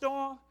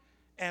thunderstorm,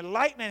 and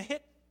lightning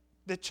hit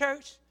the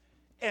church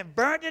and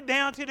burned it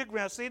down to the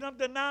ground. See them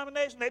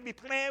denominations, they be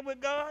playing with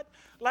God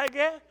like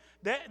that?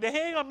 They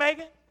ain't going to make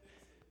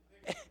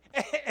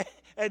it.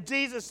 And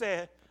Jesus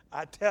said,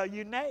 I tell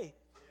you, nay,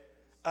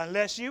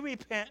 unless you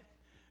repent,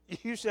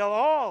 you shall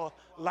all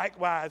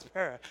likewise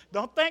perish.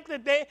 Don't think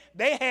that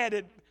they had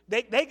it,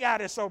 they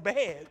got it so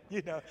bad,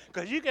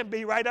 because you can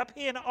be right up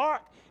here in the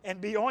ark and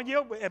be on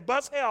and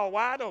bust hell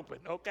wide open,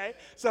 okay?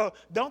 So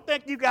don't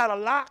think you got a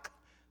lock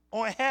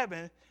on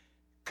heaven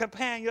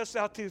comparing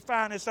yourself to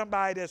finding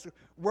somebody that's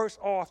worse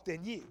off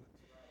than you.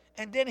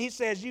 And then he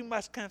says you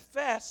must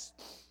confess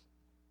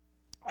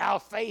our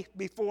faith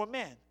before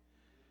men.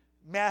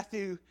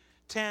 Matthew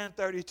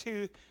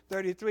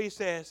 10:32-33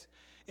 says,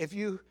 if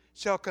you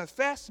shall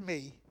confess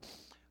me,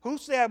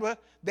 whosoever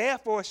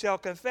therefore shall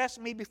confess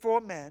me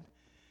before men,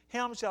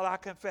 him shall I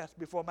confess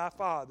before my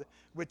Father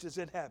which is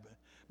in heaven.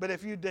 But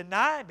if you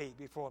deny me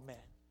before men,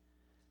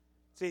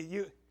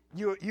 see,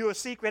 you're a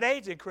secret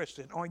agent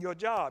Christian on your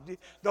job.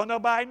 Don't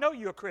nobody know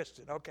you're a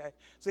Christian, okay?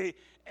 See,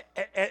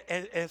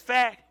 in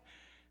fact,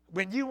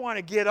 when you want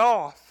to get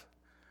off,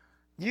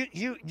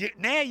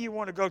 now you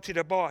want to go to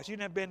the boss. You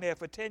done been there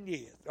for 10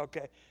 years,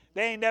 okay?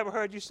 They ain't never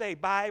heard you say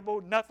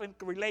Bible, nothing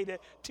related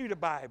to the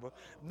Bible.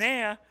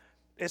 Now,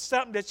 it's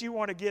something that you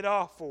want to get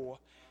off for.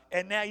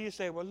 And now you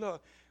say, well,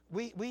 look,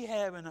 we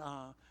having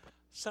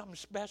something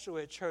special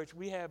at church.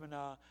 We having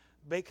a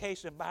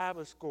vacation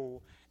Bible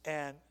school.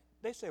 And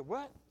they say,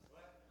 what?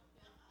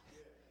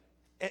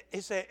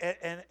 He said,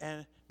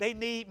 and they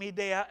need me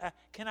there.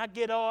 Can I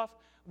get off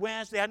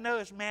Wednesday? I know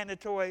it's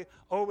mandatory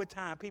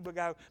overtime. People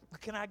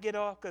can I get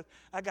off because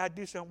I got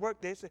to do some work?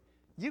 They said,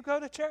 you go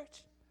to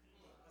church?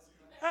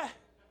 I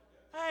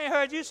ain't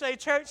heard you say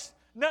church.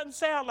 Nothing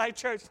sound like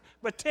church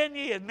for 10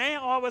 years.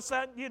 Now, all of a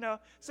sudden,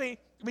 see,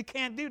 we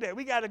can't do that.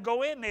 We got to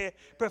go in there.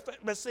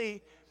 But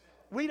see,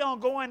 we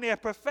don't go in there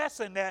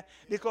professing that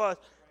because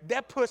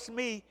that puts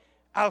me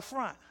out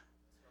front.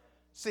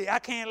 See, I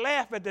can't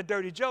laugh at the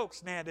dirty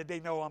jokes now that they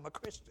know I'm a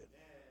Christian.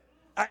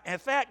 In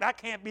fact, I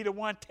can't be the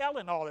one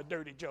telling all the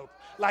dirty jokes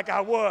like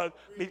I was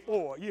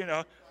before,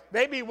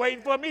 They be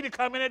waiting for me to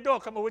come in the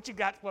door. Come on, what you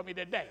got for me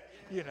today?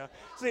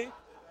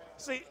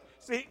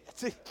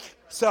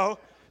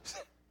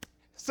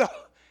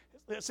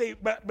 See,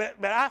 but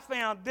I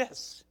found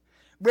this,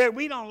 where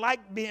we don't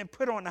like being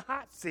put on the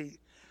hot seat.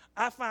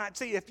 I find,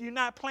 if you're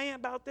not playing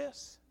about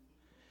this,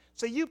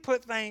 so you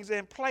put things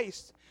in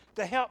place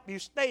to help you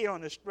stay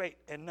on the straight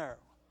and narrow.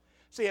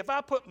 See, if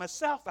I put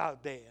myself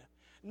out there,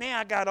 now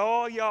I got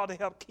all y'all to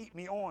help keep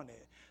me on there.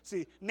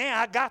 See, now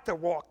I got to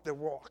walk the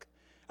walk.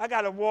 I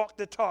got to walk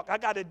the talk. I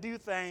got to do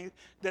things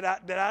that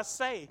I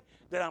say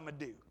that I'm going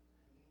to do.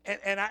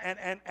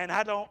 And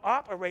I don't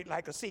operate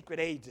like a secret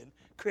agent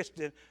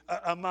Christian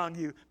among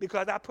you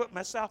because I put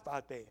myself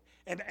out there.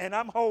 And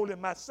I'm holding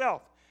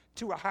myself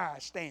to a higher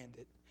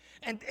standard.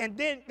 And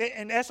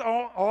that's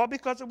all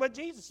because of what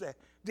Jesus said.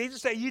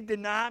 Jesus said, you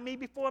deny me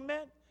before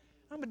men,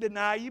 I'm going to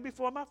deny you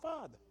before my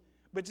Father,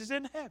 which is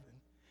in heaven.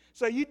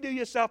 So you do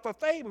yourself a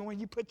favor when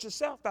you put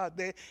yourself out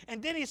there.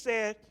 And then he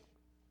said,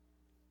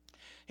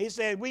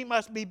 we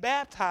must be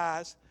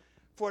baptized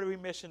for the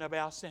remission of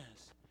our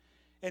sins.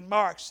 In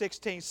Mark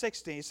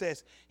 16:16, it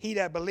says, he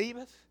that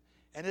believeth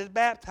and is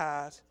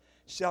baptized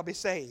shall be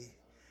saved,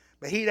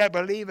 but he that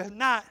believeth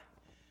not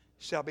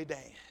shall be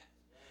damned.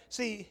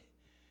 See,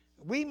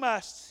 we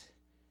must,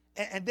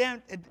 and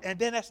then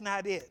that's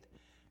not it.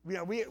 You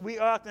know, we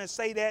often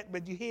say that,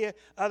 but you hear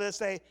others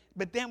say,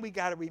 but then we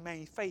got to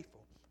remain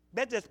faithful.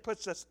 That just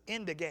puts us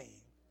in the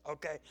game,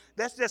 okay?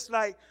 That's just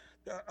like,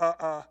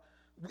 I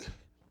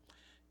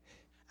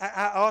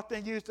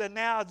often use the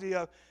analogy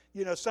of,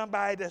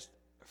 somebody that's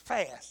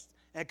fast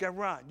and can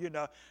run.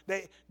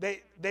 They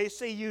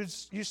see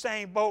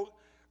Usain Bolt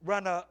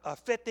run a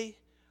 50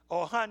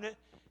 or 100.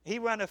 He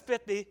run a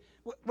 50.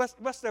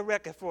 What's the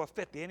record for a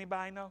 50?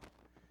 Anybody know?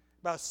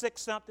 About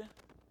 6 something?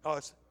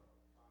 Or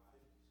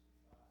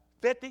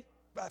 50?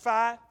 About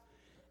 5?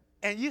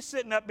 And you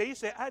sitting up there, you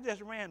say, I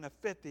just ran a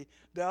 50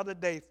 the other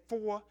day,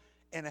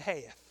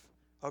 4.5.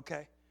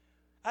 Okay?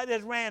 I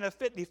just ran a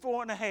 50,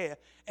 4.5.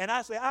 And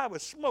I said, I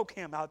would smoke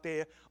him out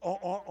there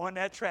on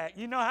that track.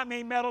 You know how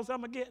many medals I'm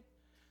going to get?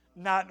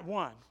 Not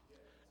one.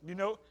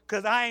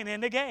 Because I ain't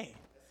in the game.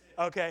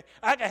 Okay?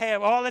 I can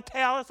have all the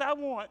talents I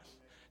want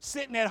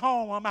sitting at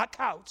home on my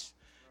couch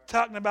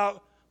talking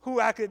about who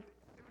I could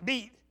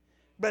beat.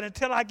 But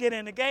until I get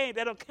in the game,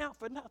 that don't count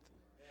for nothing.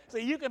 So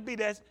you can be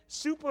that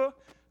super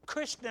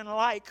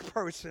Christian-like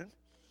person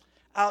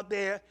out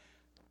there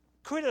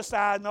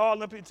criticizing all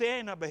the people. Say,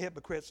 ain't nothing but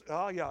hypocrites.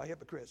 All y'all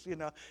hypocrites,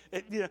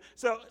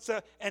 So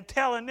and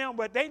telling them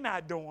what they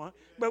not doing.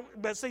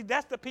 But see,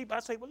 that's the people I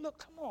say, well,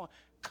 look,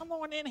 come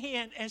on in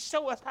here and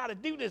show us how to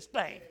do this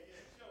thing.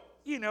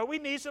 We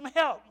need some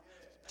help.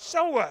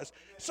 Show us.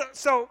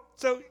 So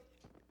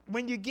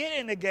when you get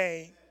in the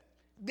game,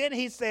 then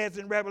he says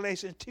in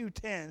Revelation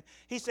 2:10,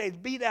 he says,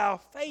 be thou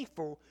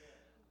faithful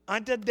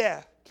unto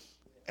death,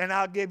 and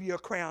I'll give you a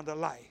crown of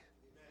life.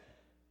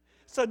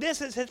 So this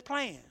is his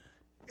plan.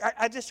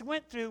 I just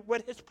went through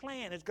what his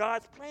plan is,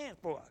 God's plan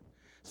for us.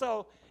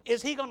 So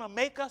is he going to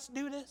make us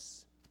do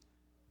this?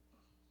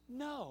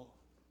 No.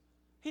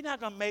 He's not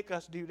going to make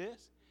us do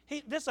this.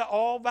 This is an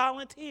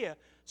all-volunteer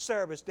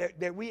service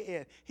that we're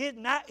in. He's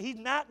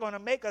not going to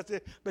make us do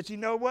it. But you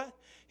know what?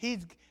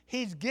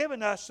 He's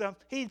given us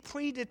he's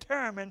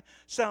predetermined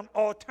some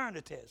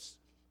alternatives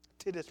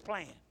to this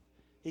plan.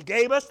 He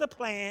gave us the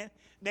plan,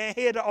 then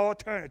here are the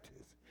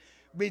alternatives.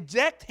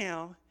 Reject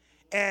him,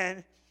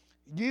 and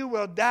you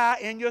will die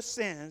in your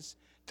sins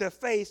to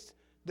face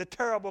the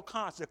terrible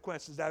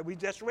consequences. We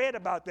just read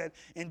about that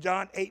in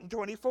John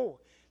 8:24.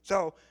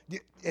 So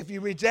if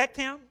you reject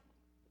him,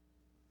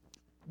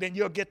 then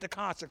you'll get the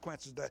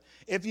consequences.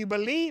 If you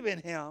believe in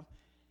him,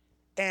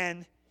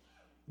 and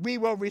we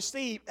will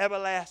receive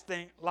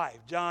everlasting life.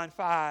 John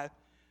 5,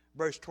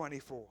 verse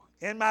 24.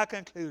 In my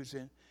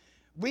conclusion,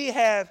 we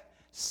have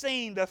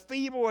seen the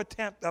feeble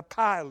attempt of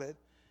Pilate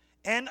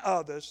and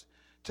others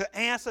to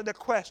answer the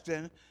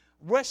question,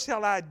 what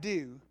shall I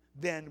do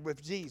then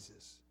with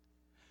Jesus?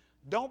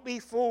 Don't be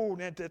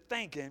fooled into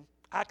thinking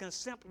I can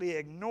simply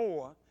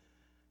ignore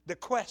the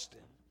question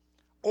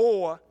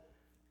or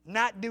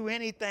not do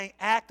anything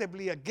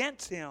actively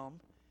against him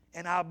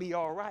and I'll be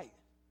all right.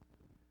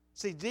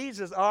 See,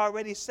 Jesus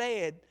already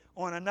said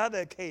on another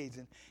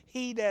occasion,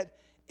 he that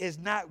is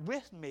not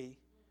with me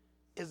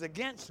is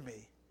against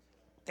me,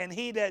 and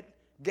he that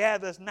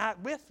gathers not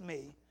with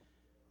me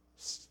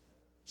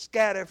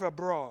scattereth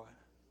abroad.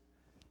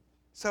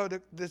 So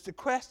the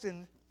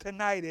question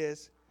tonight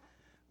is,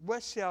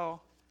 what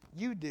shall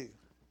you do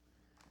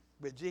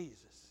with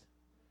Jesus?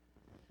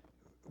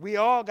 We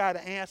all got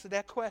to answer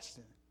that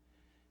question.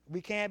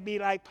 We can't be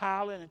like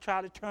Pilate and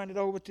try to turn it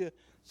over to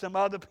some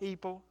other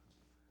people.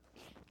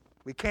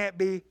 We can't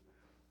be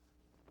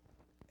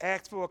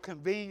asked for a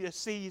convenient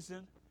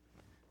season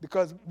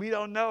because we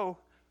don't know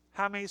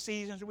how many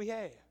seasons we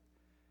have.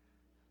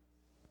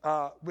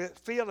 With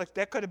Felix,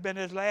 that could have been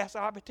his last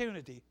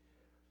opportunity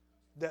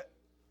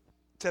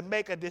to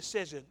make a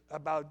decision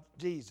about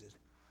Jesus.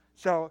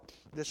 So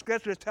the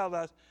scriptures tell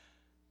us,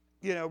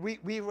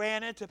 we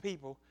ran into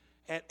people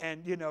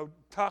and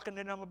talking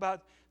to them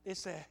about, they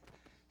said,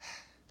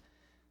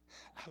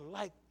 I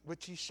like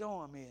what you're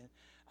showing me, and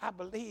I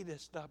believe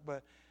this stuff,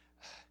 but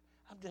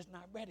I'm just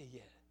not ready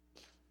yet.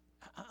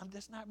 I'm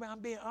just not ready. I'm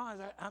being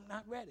honest. I'm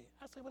not ready.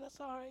 I said, well, that's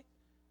all right.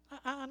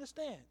 I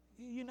understand.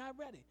 You're not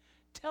ready.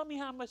 Tell me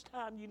how much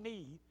time you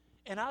need,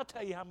 and I'll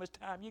tell you how much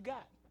time you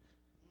got.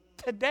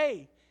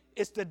 Today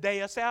is the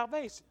day of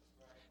salvation.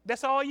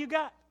 That's all you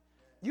got.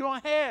 You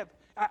don't have.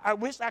 I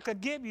wish I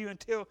could give you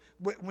until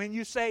when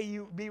you say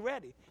you be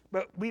ready,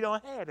 but we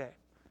don't have that.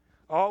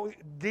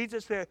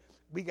 Jesus said,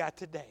 we got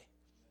today.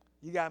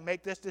 You got to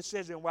make this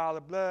decision while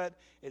the blood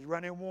is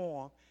running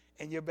warm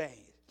in your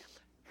veins.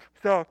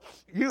 So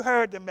you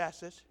heard the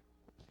message.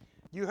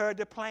 You heard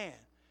the plan.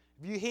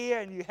 If you hear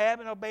and you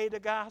haven't obeyed the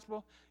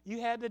gospel, you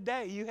have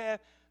today. You have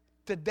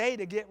today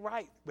to get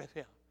right with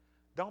him.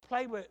 Don't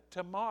play with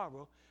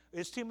tomorrow.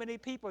 There's too many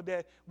people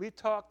that we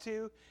talk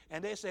to,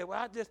 and they say,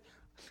 well,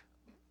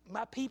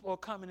 my people are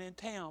coming in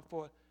town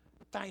for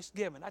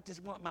Thanksgiving. I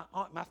just want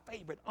my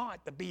favorite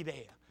aunt to be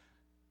there.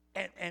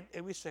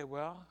 And we say,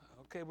 well,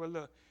 okay, well,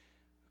 look,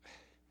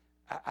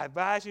 I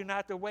advise you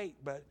not to wait,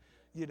 but,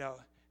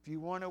 if you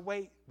want to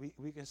wait,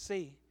 we can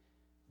see.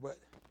 But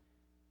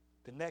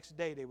the next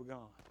day they were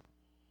gone.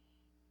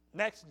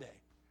 Next day.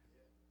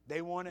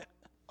 They wanted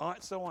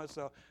Aunt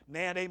so-and-so.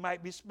 Now they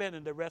might be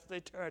spending the rest of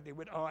eternity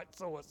with Aunt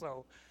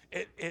so-and-so.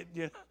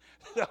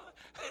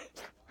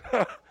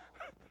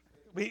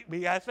 We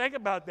got to think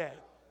about that.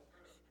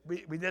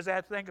 We just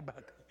have to think about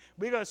that.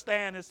 We're going to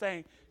stand and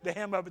sing the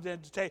hymn of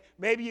invitation.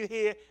 Maybe you're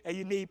here and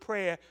you need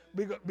prayer.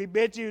 We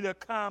bid you to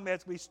come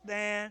as we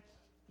stand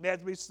and as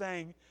we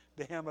sing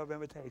the hymn of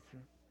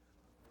invitation.